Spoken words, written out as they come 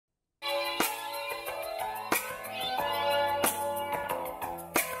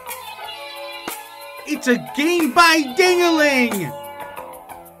It's a game by dingaling!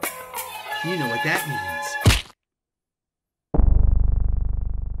 You know what that means.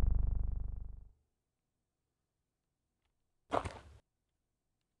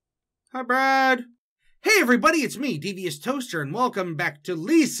 Hi, Brad. Hey, everybody, it's me, Devious Toaster, and welcome back to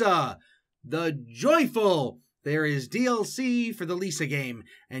Lisa, the Joyful. There is DLC for the Lisa game,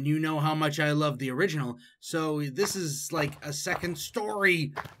 and you know how much I love the original, so this is like a second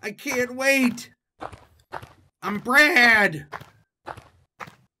story. I can't wait. I'm Brad. I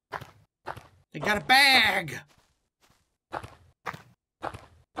got a bag. I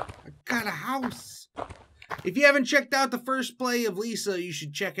got a house. If you haven't checked out the first play of Lisa, you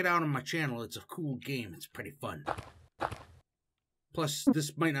should check it out on my channel. It's a cool game. It's pretty fun. Plus,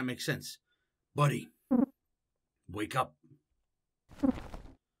 this might not make sense. Buddy, wake up.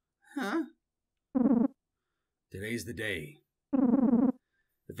 Huh? Today's the day.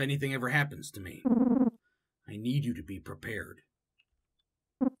 If anything ever happens to me, I need you to be prepared.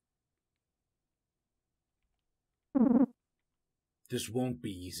 This won't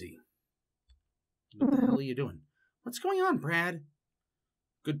be easy. What the hell are you doing? What's going on, Brad?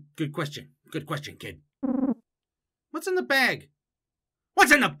 Good question. Good question, kid. What's in the bag?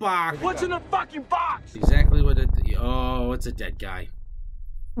 What's in the box? What's in the fucking box? Exactly what it... Oh, it's a dead guy.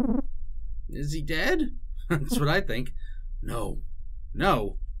 Is he dead? That's what I think. No.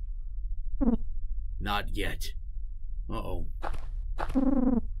 No. Not yet. Uh-oh.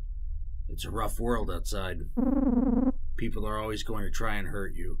 It's a rough world outside. People are always going to try and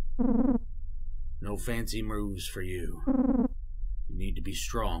hurt you. No fancy moves for you. You need to be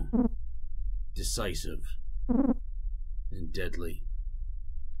strong, decisive, and deadly.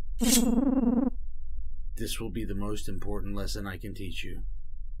 This will be the most important lesson I can teach you.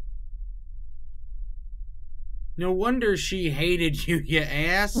 No wonder she hated you, you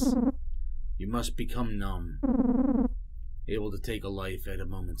ass. You must become numb, able to take a life at a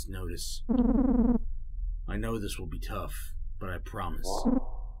moment's notice. I know this will be tough, but I promise.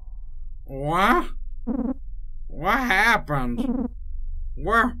 What? What happened?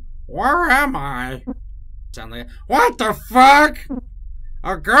 Where am I? Sound like, what the fuck?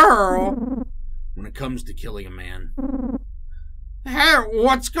 A girl? When it comes to killing a man. Hey,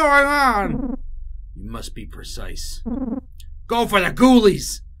 what's going on? You must be precise. Go for the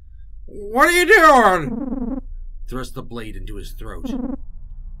ghoulies! What are you doing? Thrust the blade into his throat.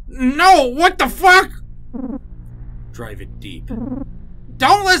 No, what the fuck? Drive it deep.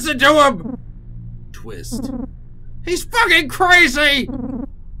 Don't listen to him! Twist. He's fucking crazy!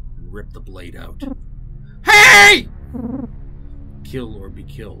 Rip the blade out. Hey! Kill or be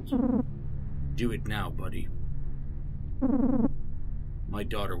killed. Do it now, buddy. My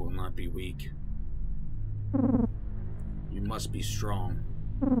daughter will not be weak. You must be strong.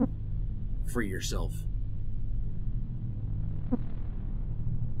 Free yourself.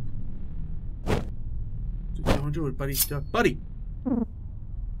 Don't do it, buddy. Buddy!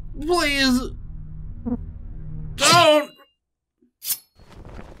 Please! Don't!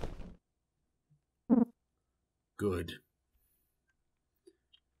 Good.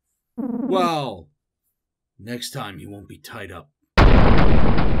 Well, next time he won't be tied up.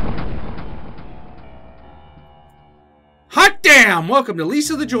 Hot damn! Welcome to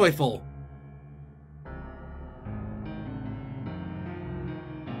Lisa the Joyful.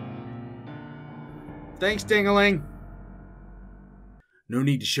 Thanks, dingaling. No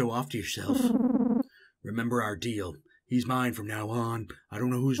need to show off to yourself. Remember our deal. He's mine from now on. I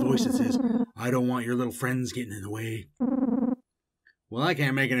don't know whose voice this is. I don't want your little friends getting in the way. Well, I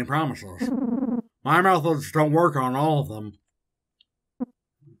can't make any promises. My methods don't work on all of them.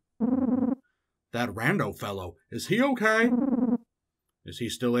 That RANDO fellow, is he okay? Is he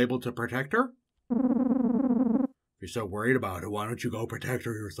still able to protect her? If you're so worried about it, why don't you go protect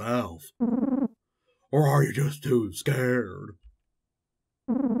her yourself? Or are you just too scared?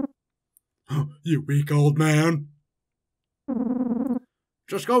 You weak old man.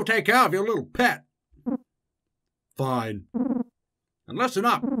 Just go take care of your little pet. Fine. And listen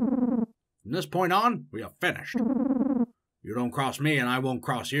up. From this point on, we are finished. You don't cross me and I won't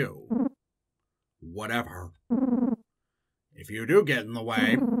cross you. Whatever. If you do get in the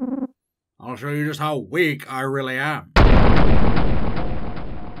way, I'll show you just how weak I really am.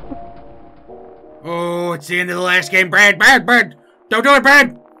 Oh, it's the end of the last game, Brad. Brad! Don't do it,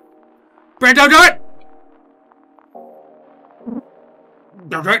 Brad! Brad, don't do it!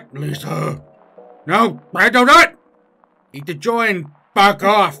 Don't do it, Lisa. No, Brad, don't do it! Eat the joint. Back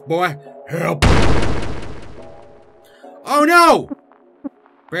off, boy. Help. Oh, no!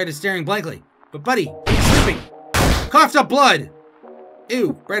 Brad is staring blankly. But, buddy, he's slipping. Coughs up blood.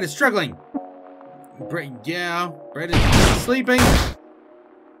 Ew, Brad is struggling. Brad is sleeping.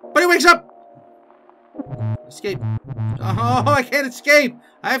 But he wakes up! Escape. Oh, I can't escape!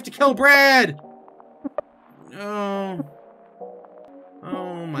 I have to kill Brad! Oh.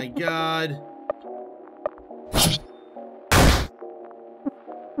 Oh my god.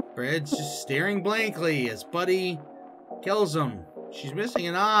 Brad's just staring blankly as Buddy kills him. She's missing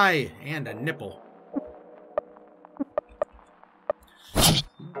an eye and a nipple.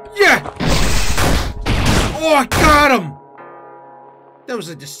 Yeah! Oh, I got him! That was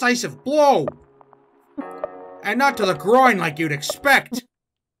a decisive blow. And not to the groin like you'd expect.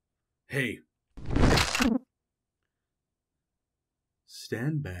 Hey.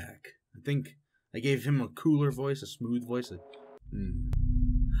 Stand back. I think I gave him a cooler voice, a smooth voice.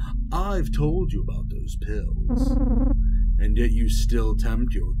 I've told you about those pills. And yet you still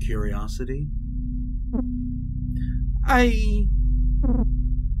tempt your curiosity?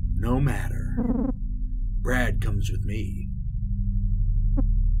 No matter. Brad comes with me.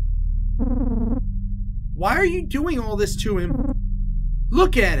 Why are you doing all this to him?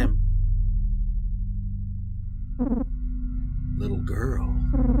 Look at him. Little girl,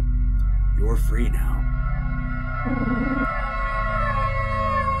 you're free now.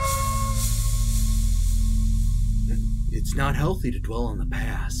 It's not healthy to dwell on the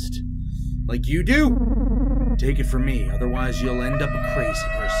past. Like you do. Take it from me, otherwise you'll end up a crazy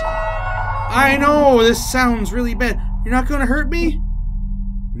person. I know, this sounds really bad. You're not gonna hurt me?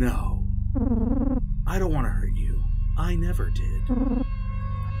 No. I don't want to hurt you. I never did.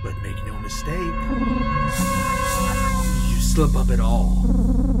 But make no mistake. You slip up at all,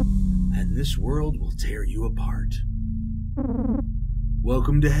 and this world will tear you apart.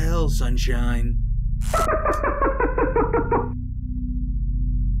 Welcome to hell, sunshine.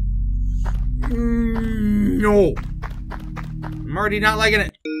 No. I'm already not liking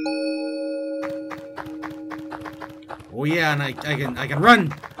it. Oh yeah, and I can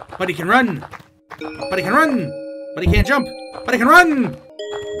run. But he can run. But he can run. But he can't jump. But he can run.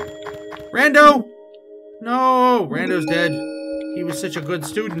 Rando. No, Rando's dead. He was such a good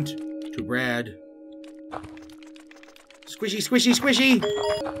student to Brad. Squishy, squishy, squishy.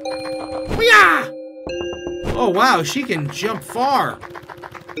 Hoo-yah! Oh wow, she can jump far.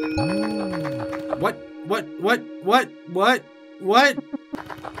 What?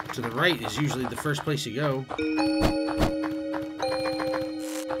 To the right is usually the first place you go.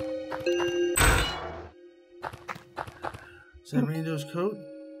 Is that Rando's coat?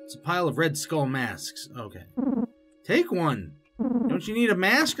 It's a pile of red skull masks. Okay. Take one. Don't you need a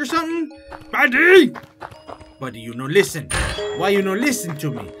mask or something? Buddy! Buddy, you no listen. Why you no listen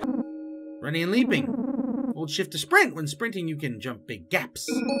to me? Running and leaping. Hold shift to sprint. When sprinting, you can jump big gaps.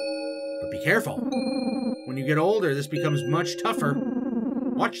 But be careful. When you get older, this becomes much tougher.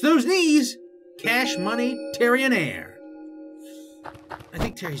 Watch those knees. Cash, money, Terry, and air. I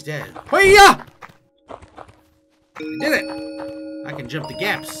think Terry's dead. Hiya! I did it. I can jump the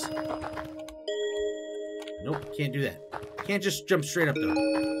gaps. Nope, can't do that. Can't just jump straight up though.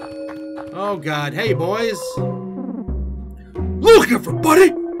 Oh god, hey boys. Looking for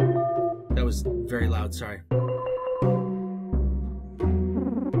Buddy. That was very loud, sorry.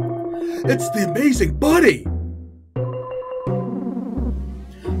 It's the amazing Buddy.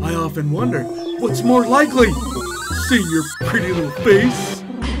 I often wonder what's more likely, seeing your pretty little face,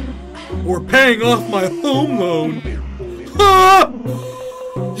 or paying off my home loan. Ha!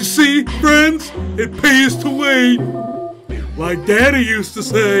 You see, friends, it pays to wait. Like Daddy used to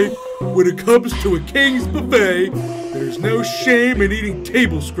say, when it comes to a king's buffet, there's no shame in eating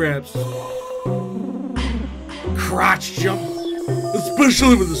table scraps. Crotch jump.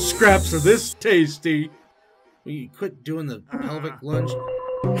 Especially when the scraps are this tasty. Will you quit doing the pelvic lunge?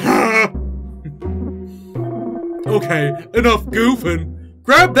 Okay, enough goofing.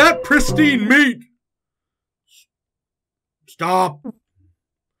 Grab that pristine meat. Stop.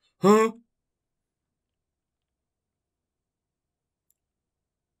 Huh?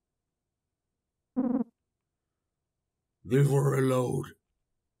 Leave her alone.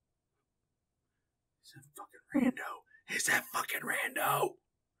 Is that fucking Rando? Is that fucking Rando?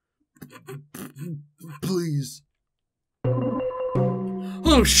 Please.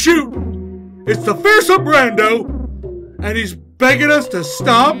 Oh shoot! It's the fearsome Rando! And he's begging us to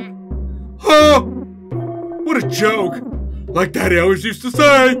stop? Huh? What a joke! Like Daddy always used to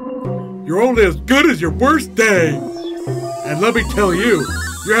say, you're only as good as your worst day. And let me tell you,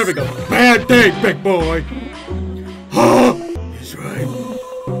 you're having a bad day, big boy. Huh? He's right.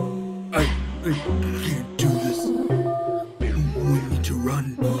 I can't do this. We need to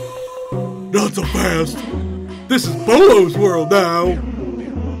run. Not so fast. This is Bolo's world now.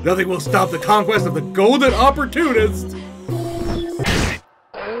 Nothing will stop the conquest of the golden opportunist!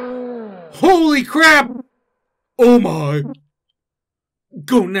 Holy crap! Oh my!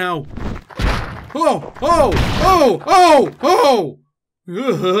 Go now! Oh! Oh! Oh! Oh!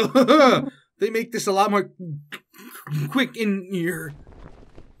 Oh! They make this a lot more quick in here.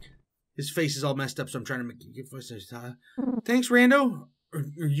 His face is all messed up, so I'm trying to make it voice. Thanks, Rando.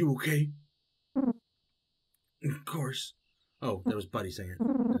 Are you okay? Of course. Oh, that was Buddy saying it.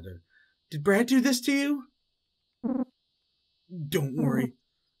 Did Brad do this to you? Don't worry.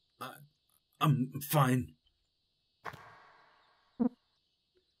 I'm fine.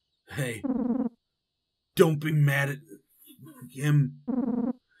 Hey, don't be mad at him.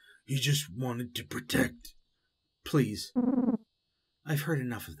 He just wanted to protect. Please. I've heard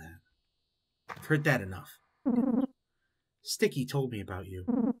enough of that. I've heard that enough. Sticky told me about you.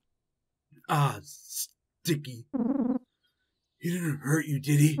 Ah, Sticky. He didn't hurt you,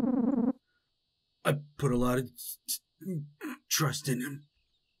 did he? I put a lot of trust in him.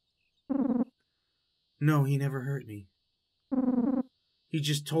 No, he never hurt me. He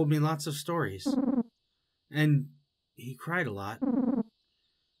just told me lots of stories. And he cried a lot.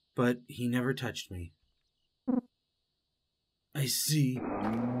 But he never touched me. I see.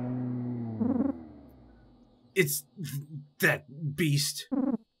 It's that beast.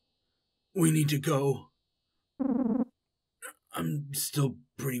 We need to go. I'm still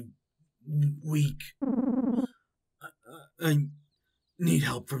pretty weak. I need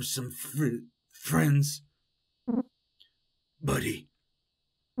help from some friends. Buddy.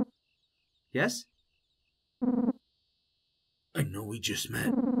 Yes? I know we just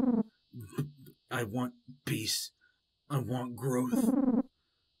met. I want peace. I want growth.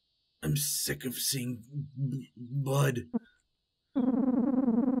 I'm sick of seeing blood.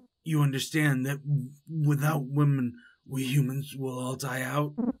 You understand that without women, we humans will all die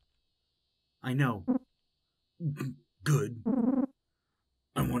out? I know. Good.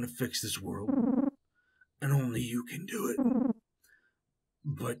 I want to fix this world. And only you can do it.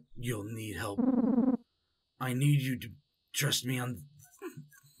 But you'll need help. I need you to trust me on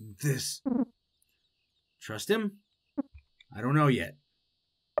this. Trust him? I don't know yet.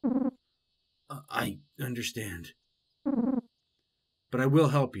 I understand. But I will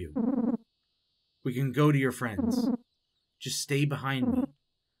help you. We can go to your friends. Just stay behind me.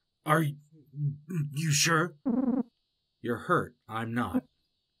 Are you sure? You're hurt. I'm not.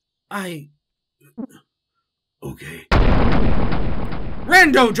 Okay.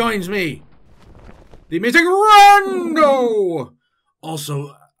 Rando joins me! The amazing Rando!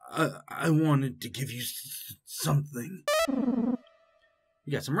 Also, I wanted to give you something.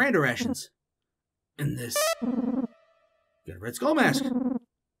 You got some Rando rations. And this. You got a red skull mask.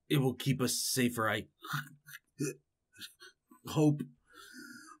 It will keep us safer, I hope.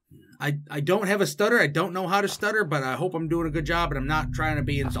 I don't have a stutter. I don't know how to stutter, but I hope I'm doing a good job and I'm not trying to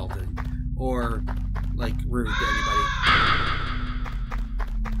be insulting. Or, like, rude to anybody.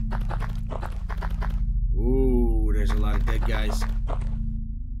 Ooh, there's a lot of dead guys.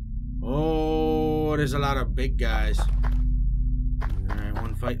 Oh, there's a lot of big guys. Alright,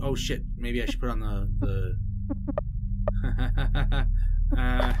 one fight. Oh, shit. Maybe I should put on the...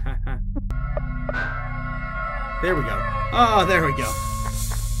 There we go. Oh, there we go.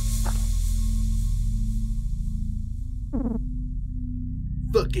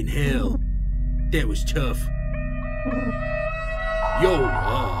 Fucking hell. That was tough. Yo,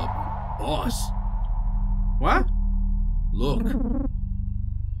 boss. What? Look.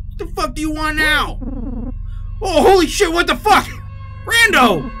 What the fuck do you want now? Oh, holy shit, what the fuck?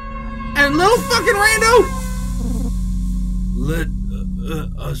 Rando! And little fucking Rando? Let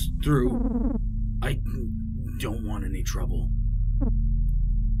us through. I don't want any trouble.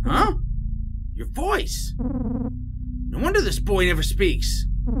 Huh? Your voice. No wonder this boy never speaks.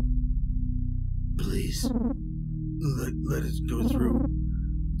 Please, let us go through.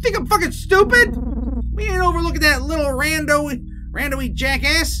 Think I'm fucking stupid? We ain't overlooking that little rando-y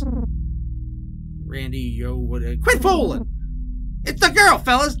jackass. Randy, yo, what? Quit fooling! It's the girl,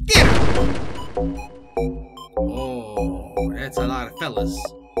 fellas. Get her. Oh, that's a lot of fellas.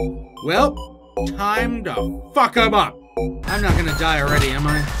 Well, time to fuck them up. I'm not gonna die already, am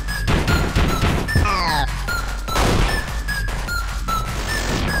I?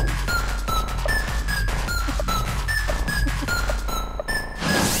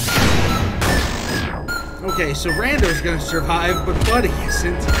 Okay, so Rando's gonna survive, but Buddy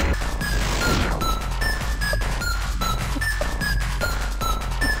isn't.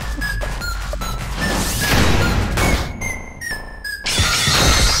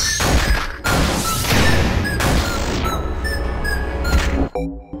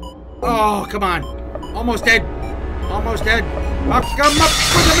 Oh, come on. Almost dead. Almost dead. I'll come up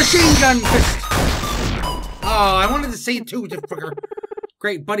with a machine gun fist. Oh, I wanted to say it too.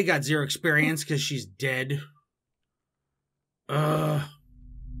 Great, Buddy got 0 experience because she's dead.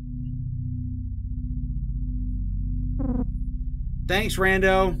 Thanks,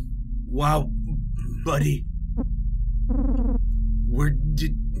 Rando. Wow, Buddy. Where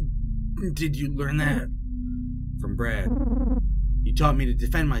did you learn that? From Brad. He taught me to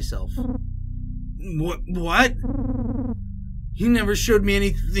defend myself. What? He never showed me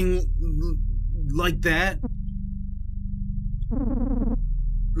anything like that.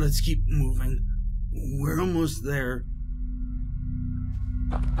 Let's keep moving. We're almost there.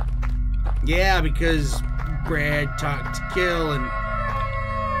 Yeah, because Brad talked to kill and...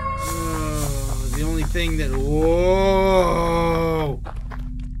 the only thing that... Whoa!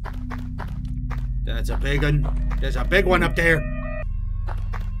 That's a big one. There's a big one up there.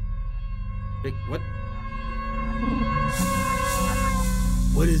 Big... What?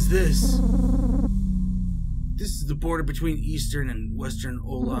 What is this? This is the border between Eastern and Western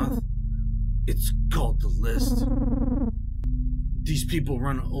Oloth. It's called the List. These people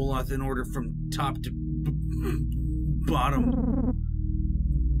run Oloth in order from top to bottom.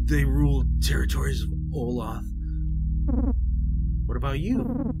 They rule territories of Oloth. What about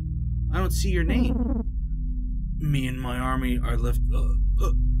you? I don't see your name. Me and my army are left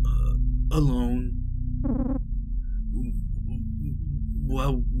alone.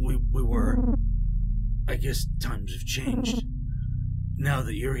 Well, we were. I guess times have changed. Now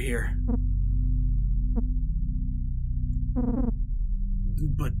that you're here.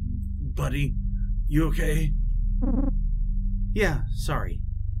 But, Buddy, you okay? Yeah, sorry.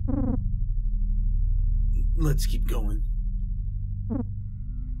 Let's keep going.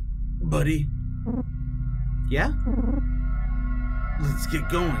 Buddy? Yeah? Let's get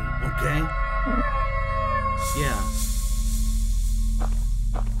going, okay? Yeah.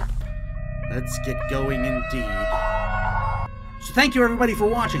 Let's get going indeed. So thank you everybody for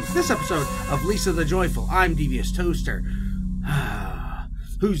watching this episode of Lisa the Joyful. I'm Devious Toaster.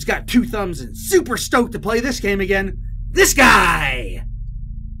 Who's got 2 thumbs and super stoked to play this game again? This guy!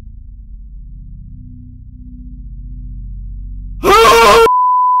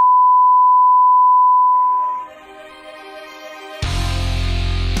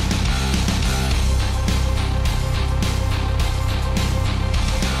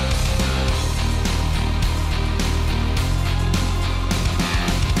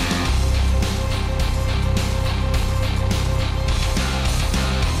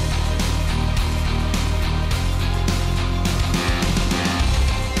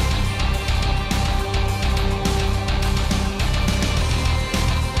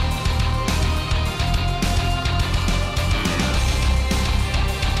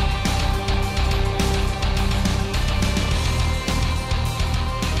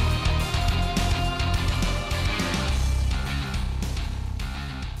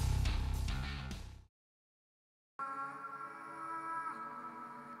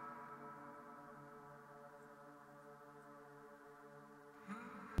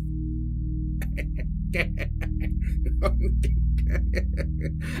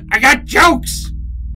 I got jokes!